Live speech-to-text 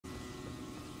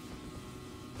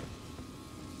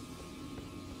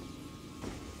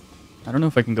I don't know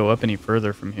if I can go up any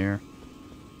further from here.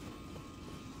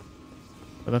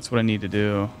 But that's what I need to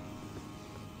do.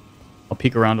 I'll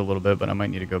peek around a little bit, but I might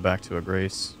need to go back to a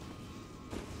Grace.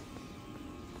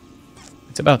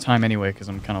 It's about time anyway, because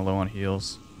I'm kind of low on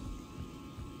heals.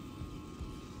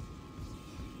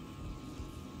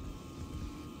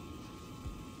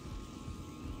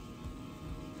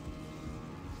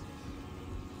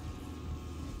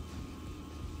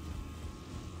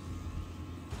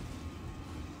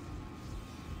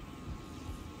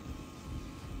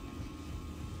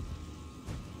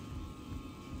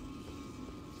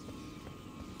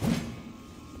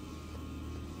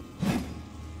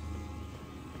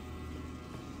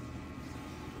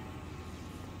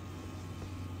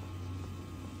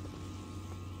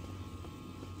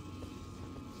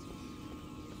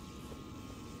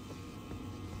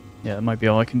 Yeah, that might be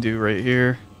all I can do right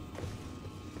here.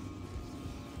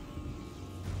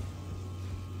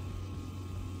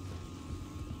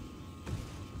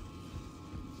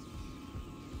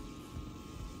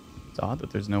 It's odd that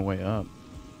there's no way up.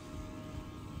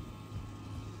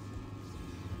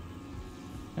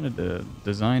 What kind of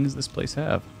design does this place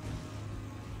have?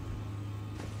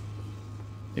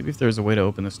 Maybe if there's a way to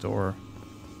open this door.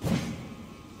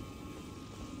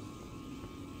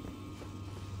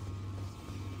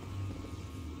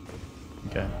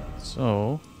 Okay,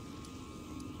 so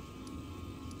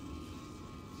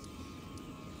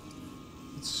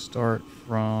let's start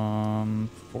from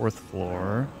 4th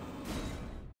floor.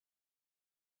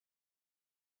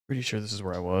 Pretty sure this is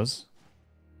where I was.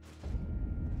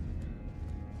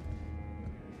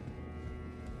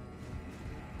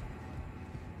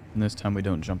 And this time we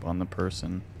don't jump on the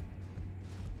person.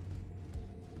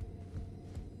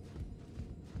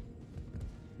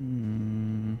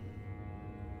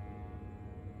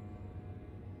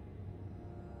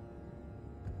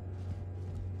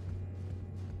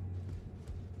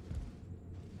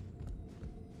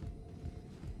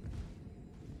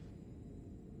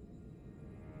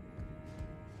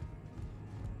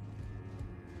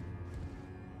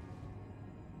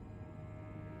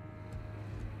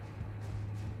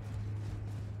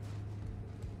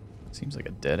 Seems like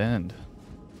a dead end.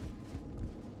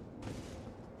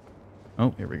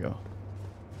 Oh, here we go.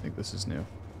 I think this is new.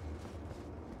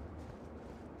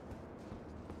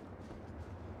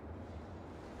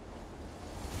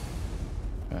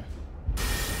 Okay.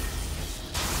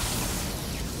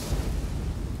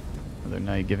 Another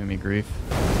knight giving me grief.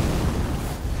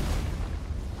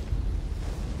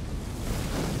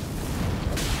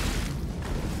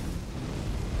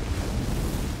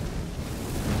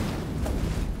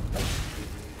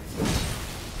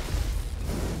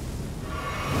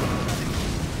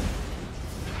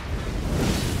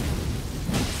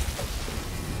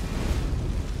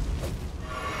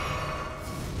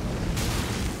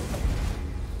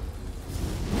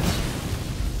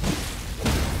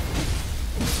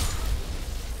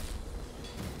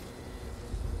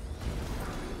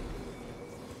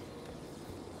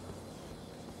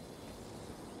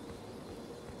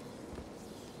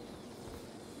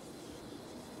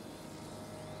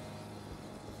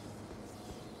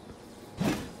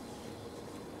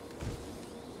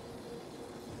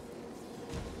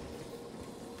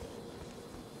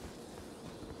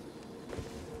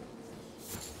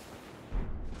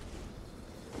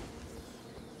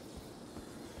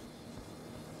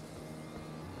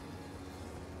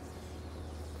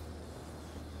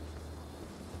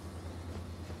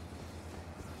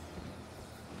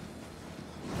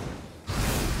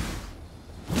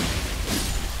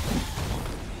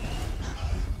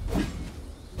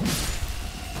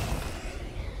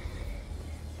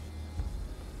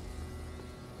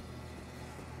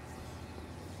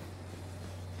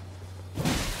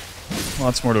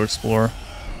 Lots more to explore.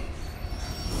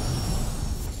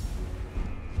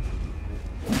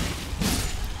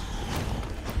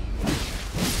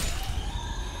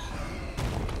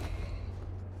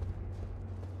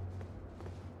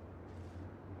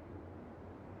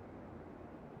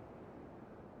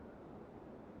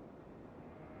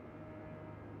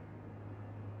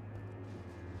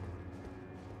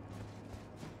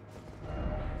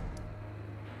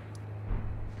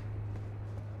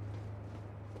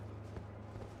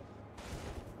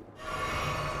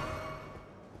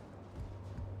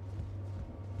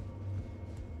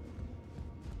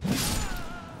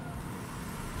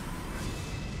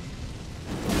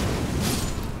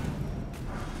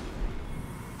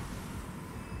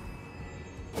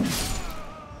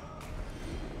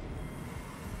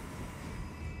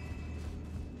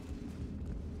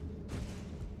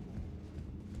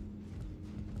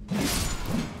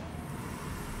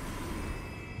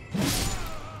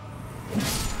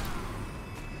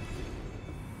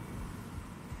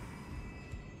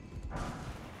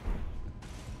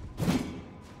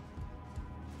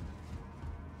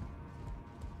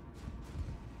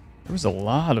 There was a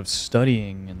lot of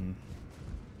studying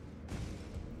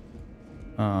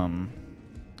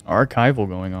and archival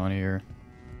going on here.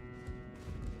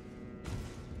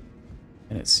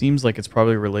 And it seems like it's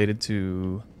probably related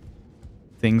to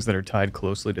things that are tied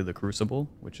closely to the Crucible,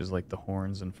 which is like the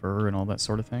horns and fur and all that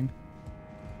sort of thing.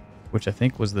 Which I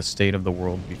think was the state of the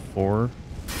world before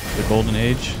the Golden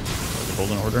Age, or the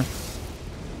Golden Order.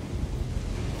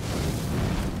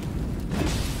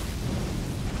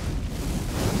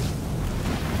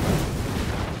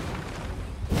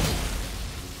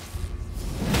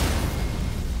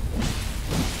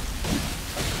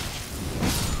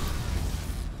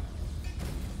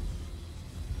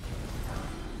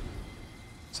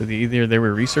 So either they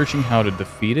were researching how to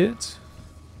defeat it,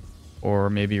 or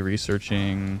maybe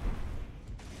researching...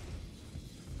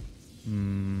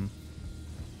 I'm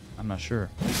not sure.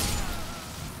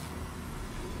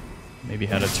 Maybe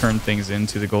how to turn things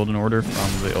into the Golden Order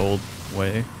from the old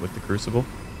way with the Crucible.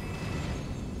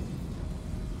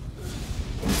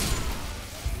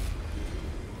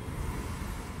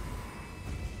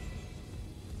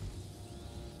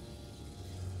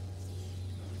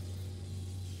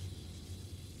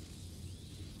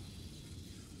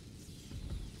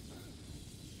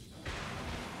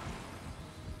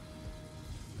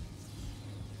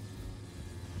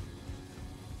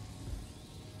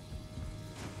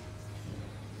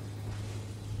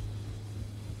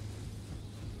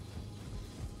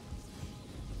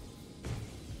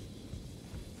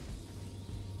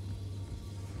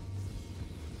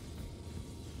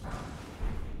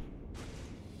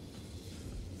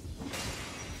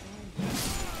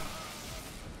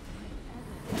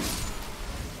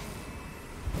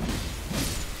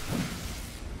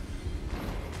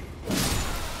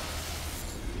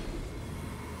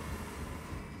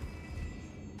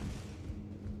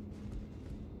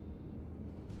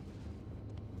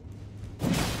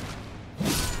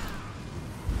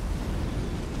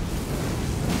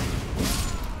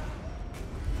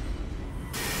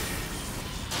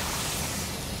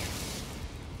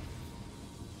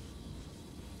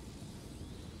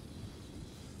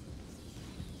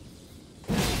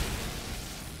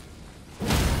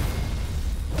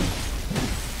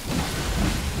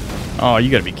 Oh,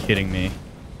 you gotta be kidding me.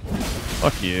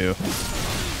 Fuck you.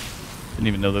 Didn't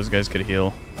even know those guys could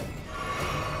heal.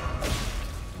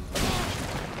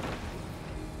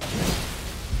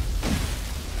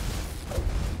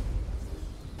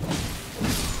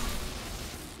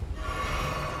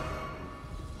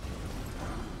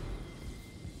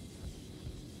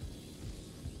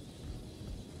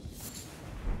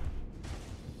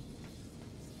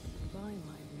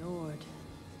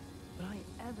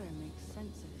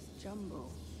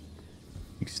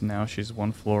 Now she's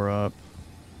one floor up.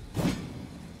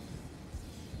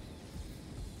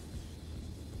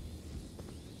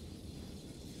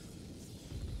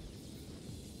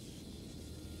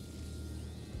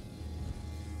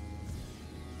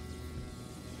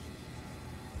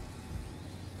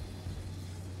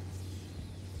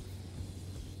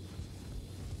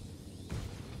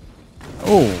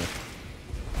 Oh.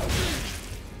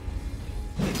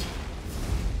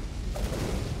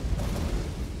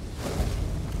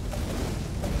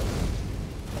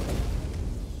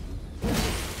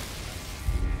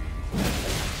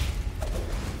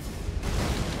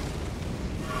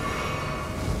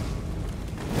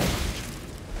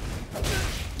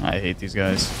 I hate these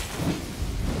guys.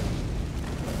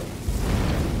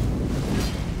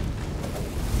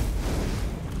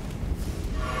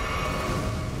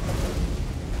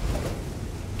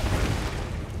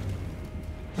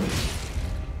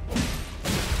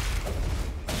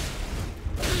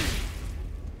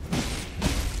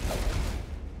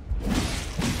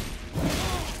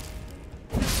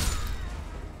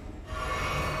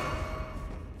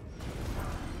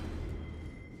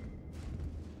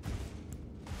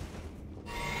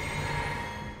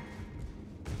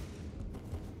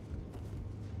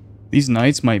 These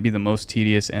knights might be the most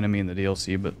tedious enemy in the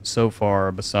DLC, but so far,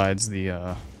 besides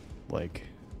the, like,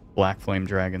 black flame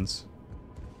dragons.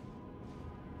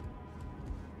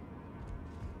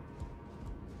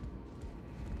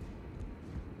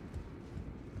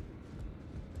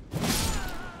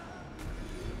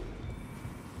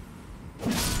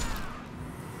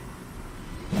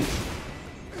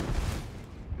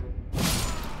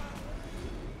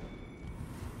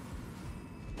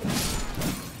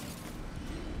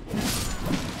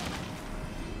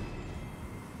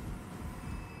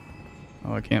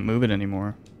 Oh, I can't move it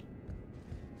anymore.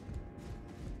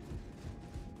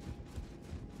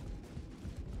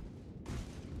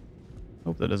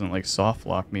 Hope that doesn't, like, soft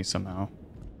lock me somehow.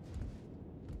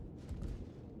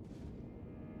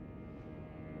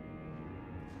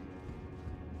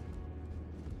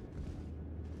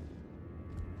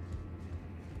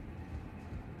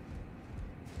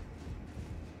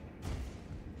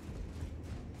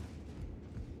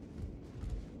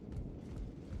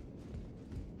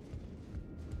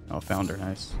 Oh, found her.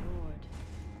 Nice. Lord,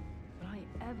 will I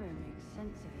ever make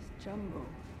sense of this jumble?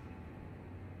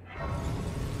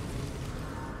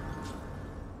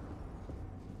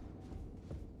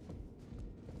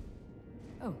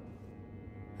 Oh,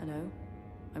 hello.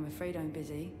 I'm afraid I'm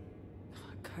busy.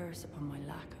 A curse upon my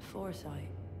lack of foresight.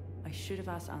 I should have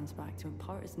asked Ansbach to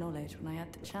impart his knowledge when I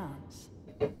had the chance.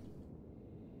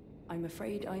 I'm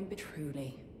afraid I'm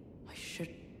truly. I should.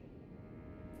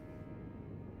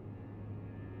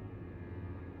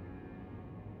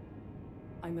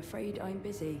 I'm afraid I'm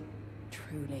busy.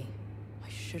 Truly. I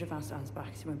should have asked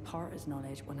Ansbach to impart his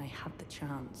knowledge when I had the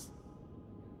chance.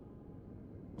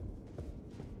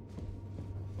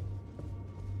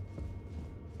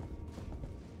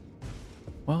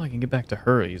 Well, I can get back to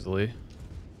her easily.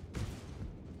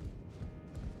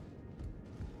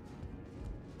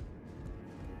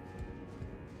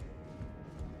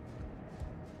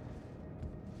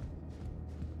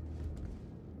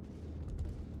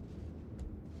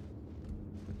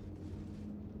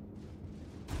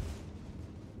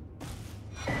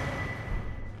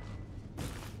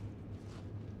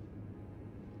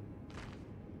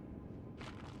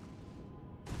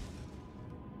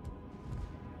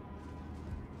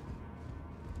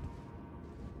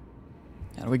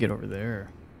 How do we get over there?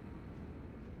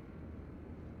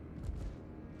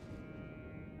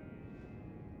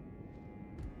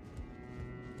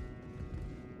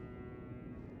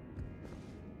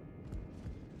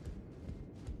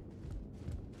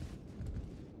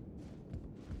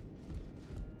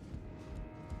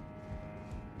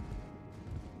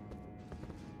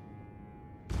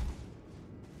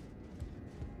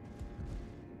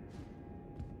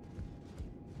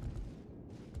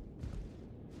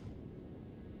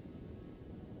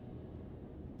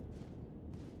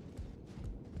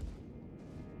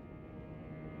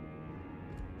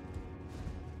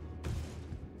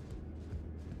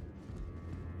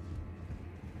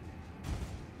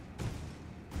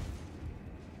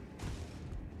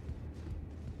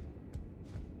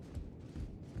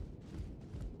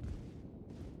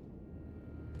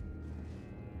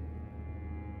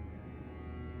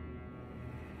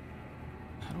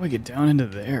 How do I get down into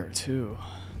there, too?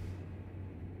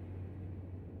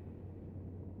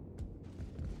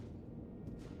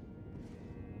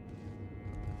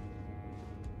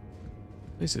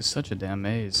 This is such a damn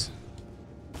maze.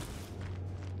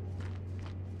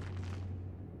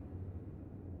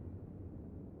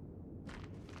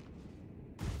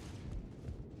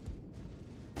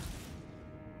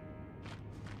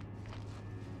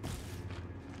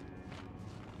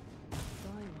 By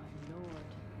my lord,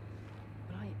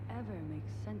 will I ever make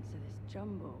sense of this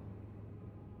jumble?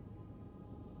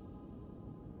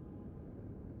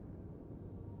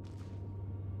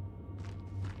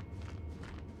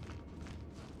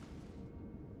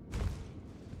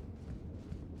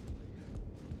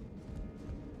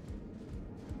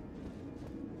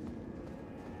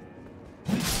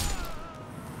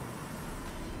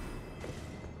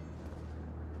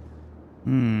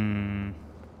 Hmm.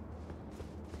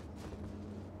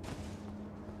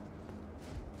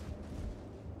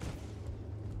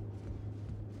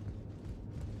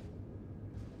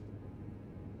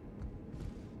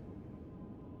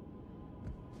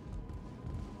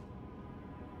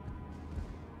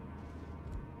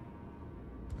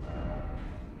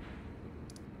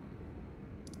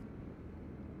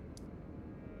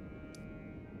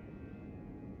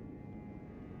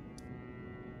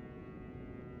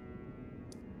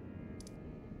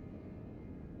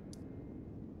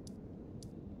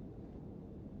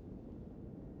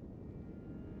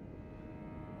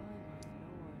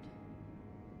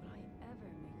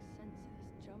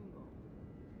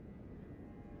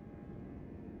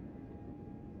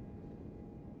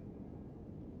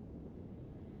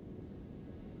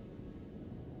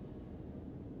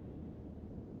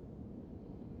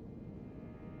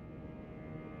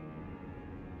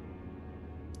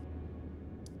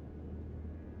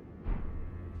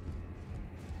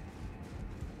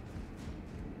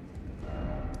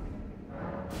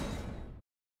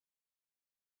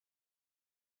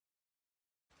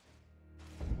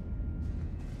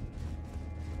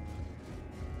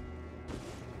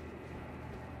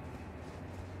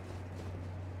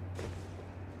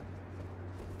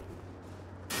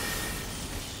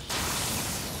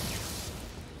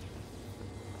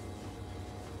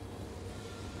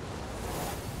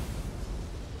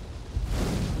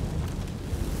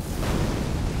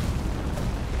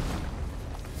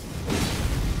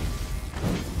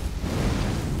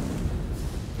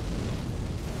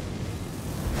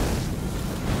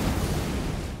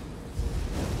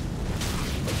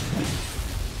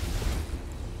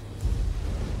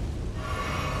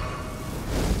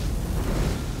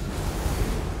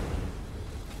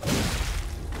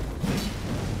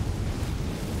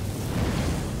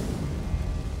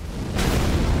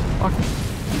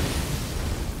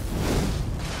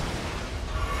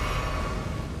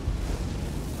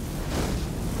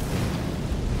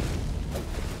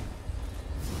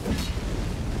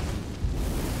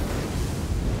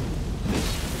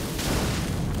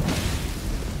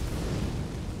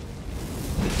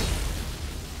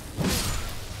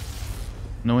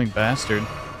 Annoying bastard.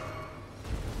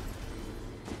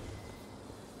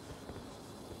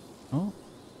 Oh.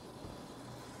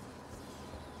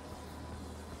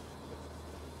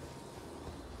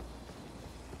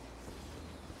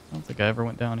 I don't think I ever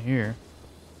went down here.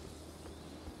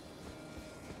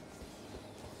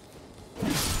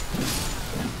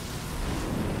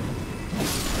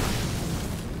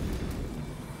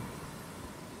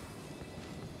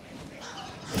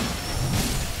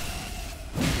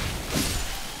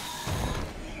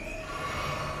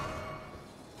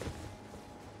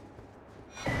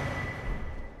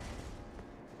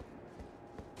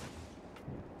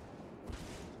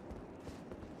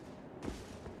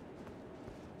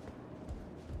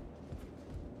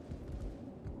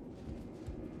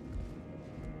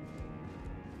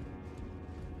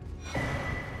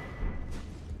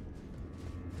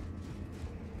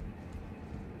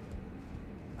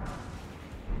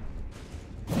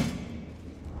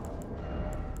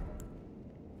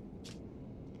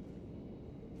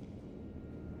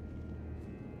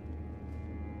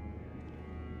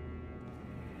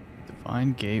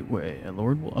 Divine Gateway. A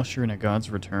lord will usher in a god's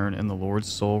return, and the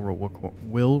lord's soul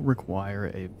will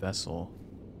require a vessel.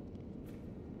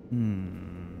 I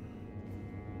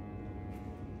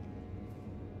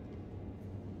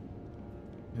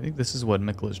think this is what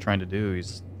Mikkel is trying to do.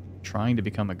 He's trying to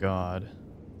become a god.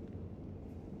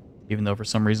 Even though for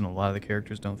some reason a lot of the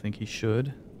characters don't think he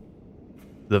should.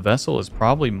 The vessel is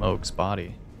probably Moak's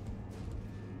body.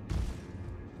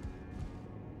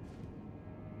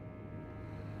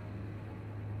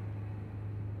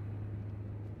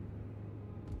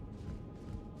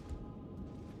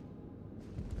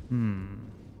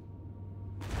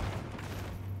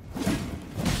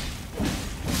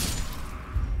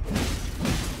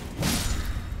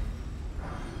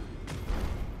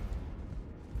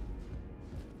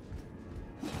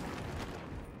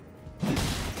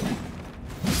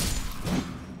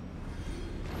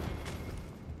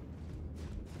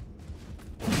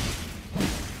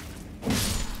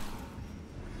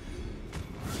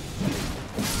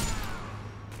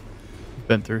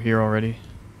 Been through here already.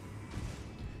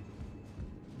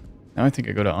 Now I think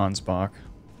I go to Ansbach.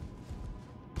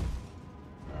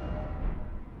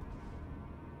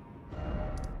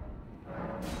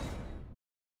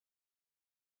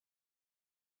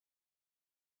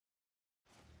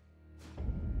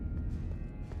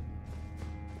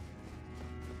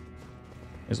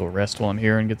 May as well rest while I'm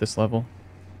here and get this level.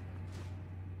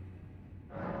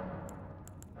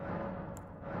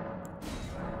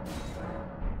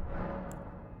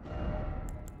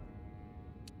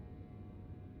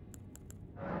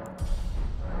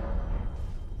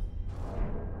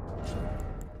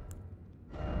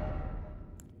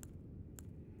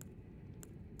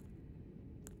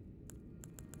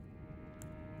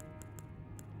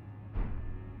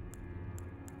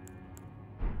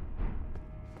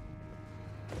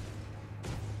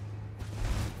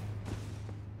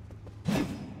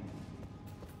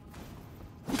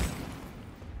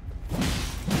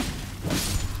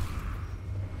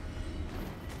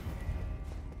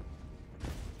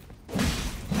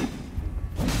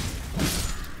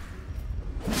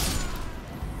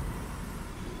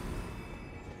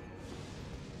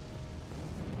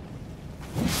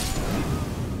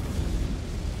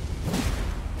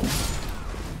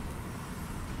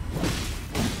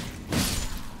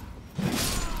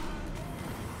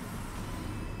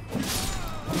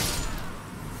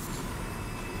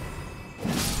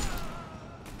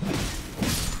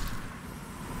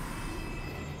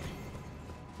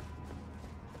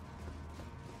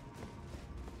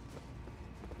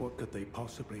 What could they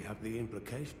possibly have the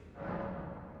implication?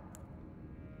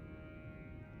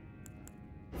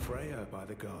 Freya, by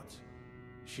the gods.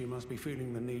 She must be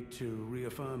feeling the need to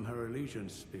reaffirm her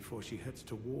allegiance before she heads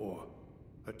to war.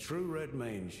 A true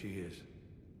Redmane she is.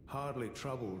 Hardly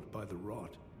troubled by the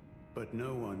rot. But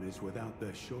no one is without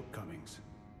their shortcomings.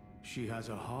 She has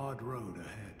a hard road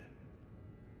ahead.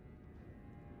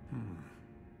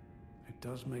 It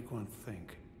does make one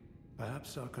think.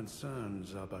 Perhaps our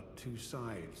concerns are but two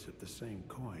sides of the same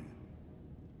coin.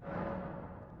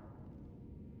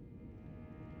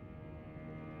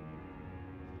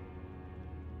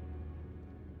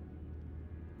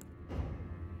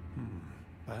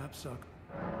 Perhaps our...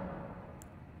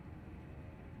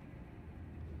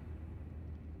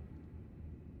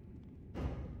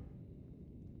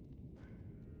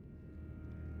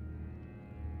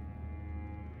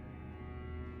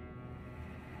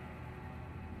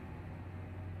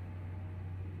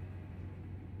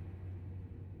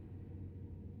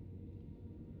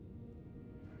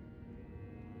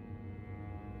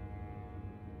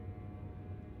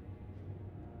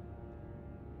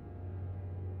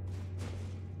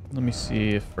 Let me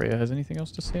see if Freya has anything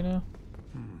else to say now.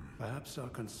 Perhaps our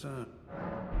concern.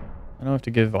 I don't have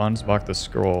to give Ansbach the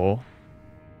scroll.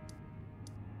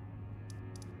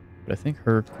 But I think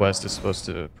her quest is supposed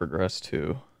to progress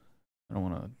too. I don't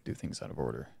want to do things out of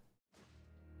order.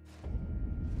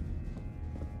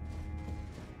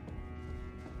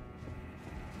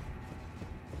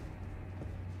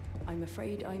 I'm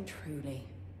afraid truly.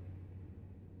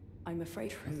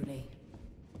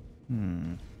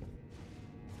 Hmm.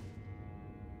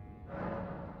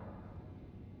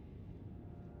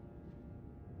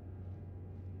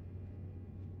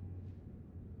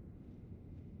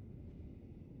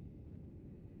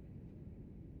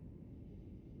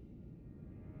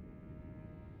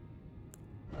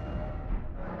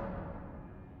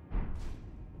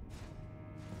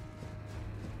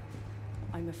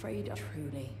 I'm afraid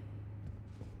truly.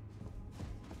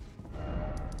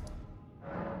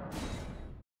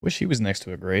 Wish he was next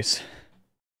to a Grace.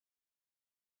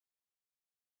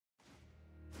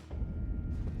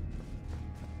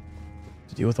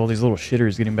 To deal with all these little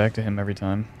shitters getting back to him every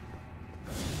time.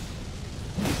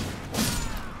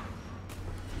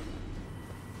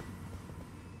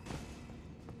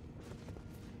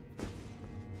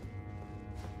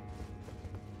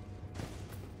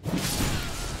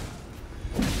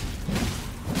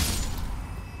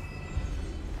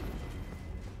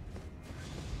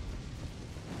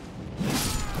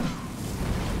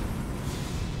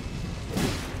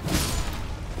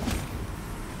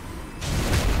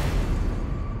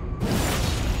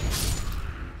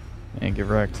 And get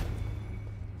wrecked.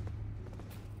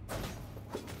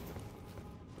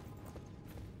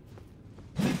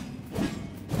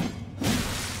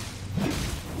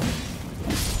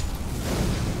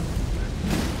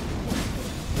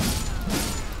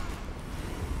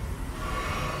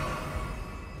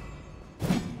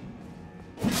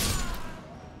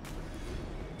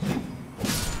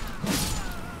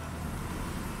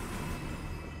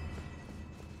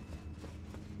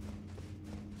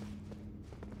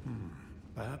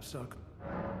 Perhaps our...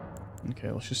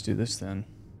 Okay, let's just do this then.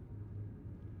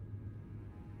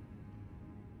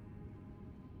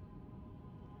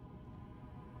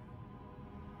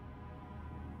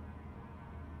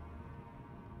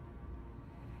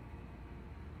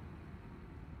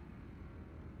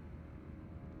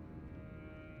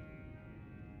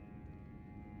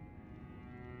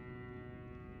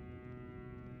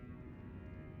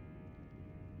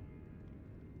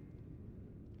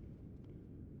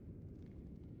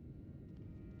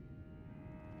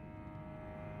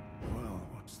 Well,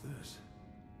 what's this?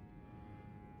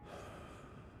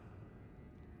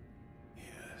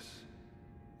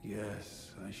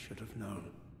 Yes, I should have known.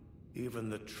 Even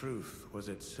the truth was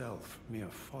itself mere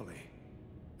folly.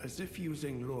 As if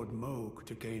using Lord Moog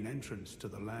to gain entrance to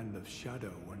the Land of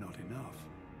Shadow were not enough,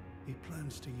 he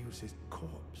plans to use his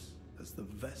corpse as the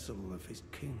vessel of his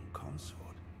king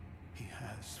consort. He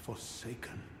has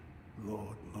forsaken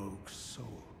Lord Moog's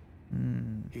soul.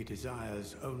 He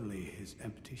desires only his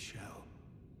empty shell.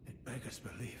 It beggars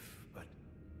belief, but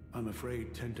I'm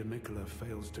afraid Tentamicola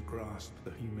fails to grasp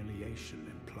the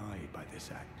humiliation implied by this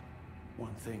act.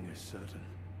 One thing is certain.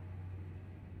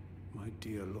 My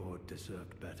dear lord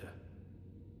deserved better.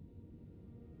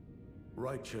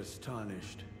 Righteous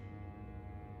tarnished.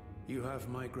 You have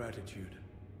my gratitude.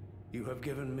 You have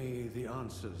given me the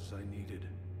answers I needed,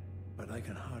 but I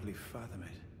can hardly fathom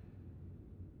it.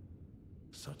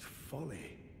 Such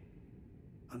folly.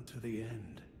 Unto the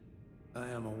end. I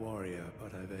am a warrior,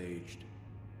 but I've aged.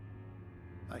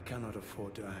 I cannot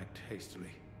afford to act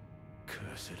hastily.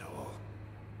 Curse it all.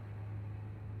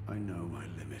 I know my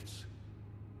limits.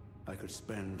 I could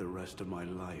spend the rest of my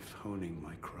life honing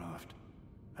my craft,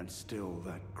 and still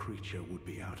that creature would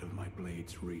be out of my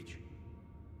blade's reach.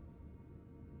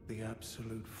 The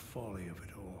absolute folly of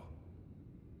it all.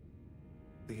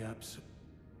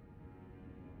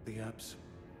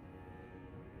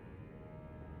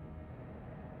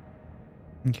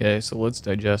 Okay, so let's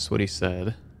digest what he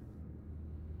said.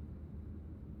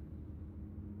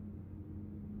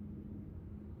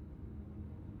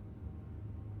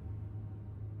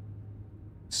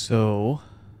 So,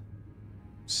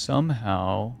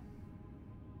 somehow,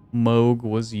 Moog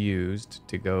was used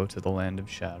to go to the Land of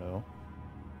Shadow.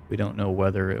 We don't know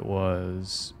whether it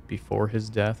was before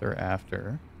his death or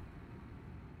after.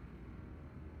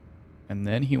 And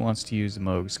then he wants to use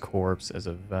Moog's corpse as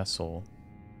a vessel.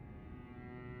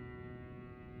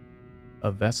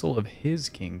 A vessel of his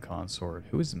king consort.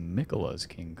 Who is Mikola's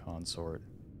king consort?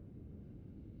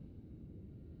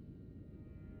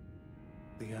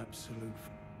 The absolute...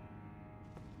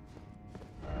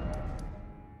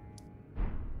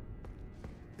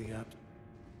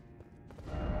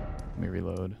 me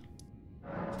reload.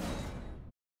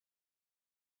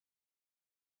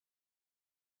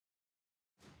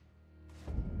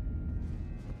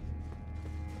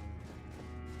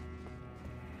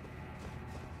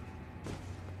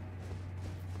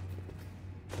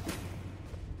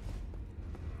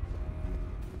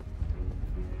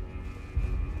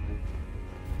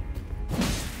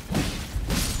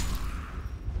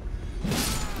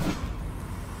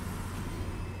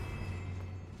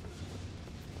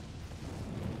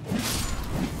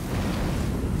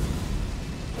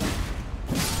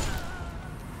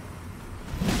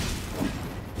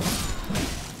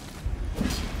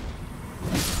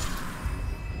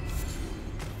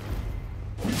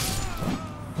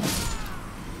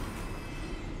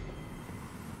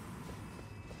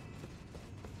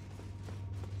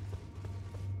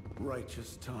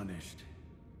 Righteous Tarnished,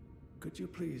 could you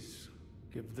please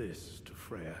give this to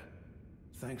Freya?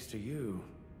 Thanks to you,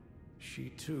 she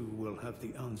too will have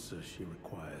the answer she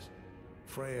requires.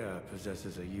 Freya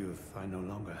possesses a youth I no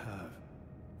longer have.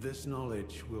 This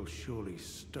knowledge will surely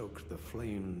stoke the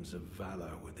flames of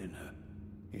valor within her.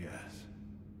 Yes.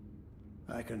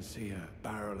 I can see her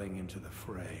barreling into the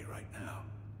fray right now.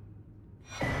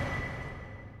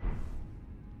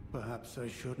 Perhaps I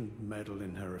shouldn't meddle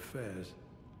in her affairs,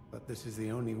 but this is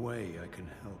the only way I can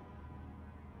help.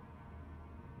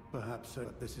 Perhaps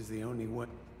this is the only way.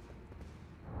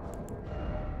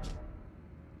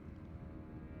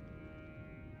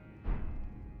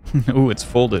 Ooh, it's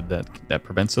folded. That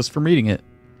prevents us from reading it.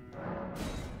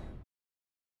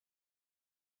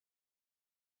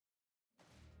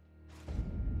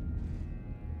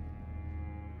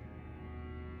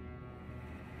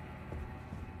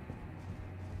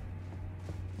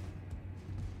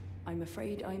 I'm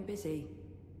afraid I'm busy.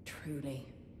 Truly.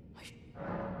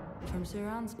 From Sir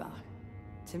Ansbach?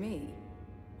 To me?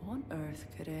 What on earth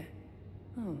could it...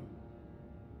 Oh.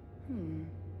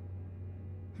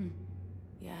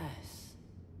 Yes.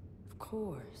 Of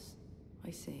course.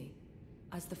 I see.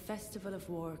 As the Festival of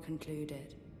War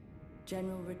concluded,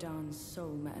 General Radahn's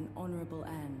soul met an honorable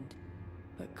end,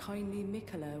 but kindly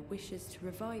Mikola wishes to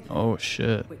revive him. Oh,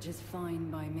 shit. Which is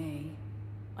fine by me.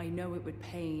 I know it would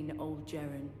pain old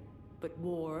Jaren, but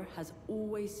war has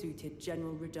always suited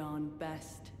General Radahn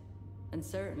best, and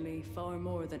certainly far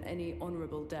more than any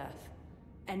honorable death.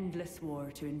 Endless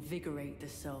war to invigorate the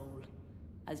soul,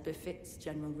 as befits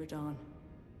General Radahn,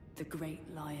 the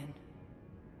Great Lion.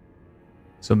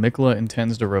 So Mikola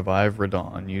intends to revive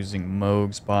Radahn using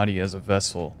Mohg's body as a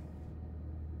vessel.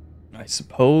 I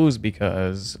suppose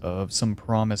because of some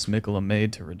promise Mikola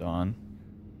made to Radahn.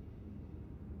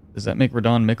 Does that make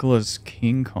Radahn Mikola's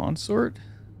king consort?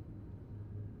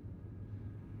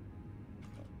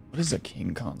 What is a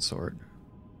king consort?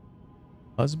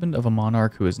 Husband of a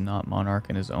monarch who is not monarch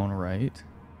in his own right?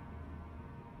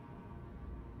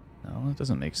 No, that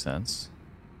doesn't make sense.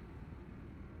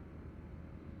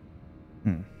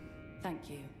 Thank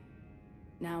you.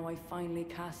 Now I finally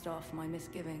cast off my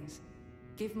misgivings.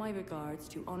 Give my regards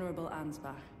to Honorable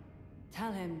Ansbach.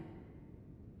 Tell him,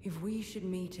 if we should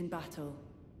meet in battle,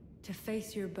 to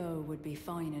face your bow would be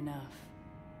fine enough,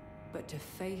 but to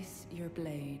face your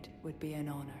blade would be an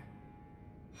honor.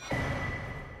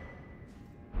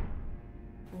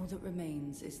 All that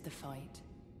remains is the fight,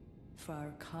 for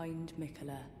our kind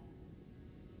Mikola.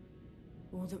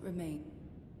 All that remains.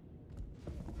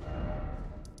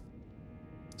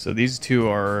 So these two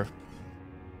are...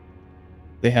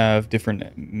 They have different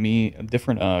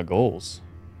goals.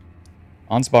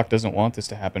 Ansbach doesn't want this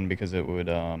to happen because it would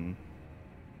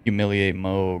humiliate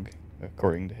Mohg,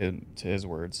 according to his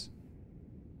words.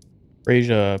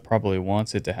 Freyja probably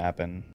wants it to happen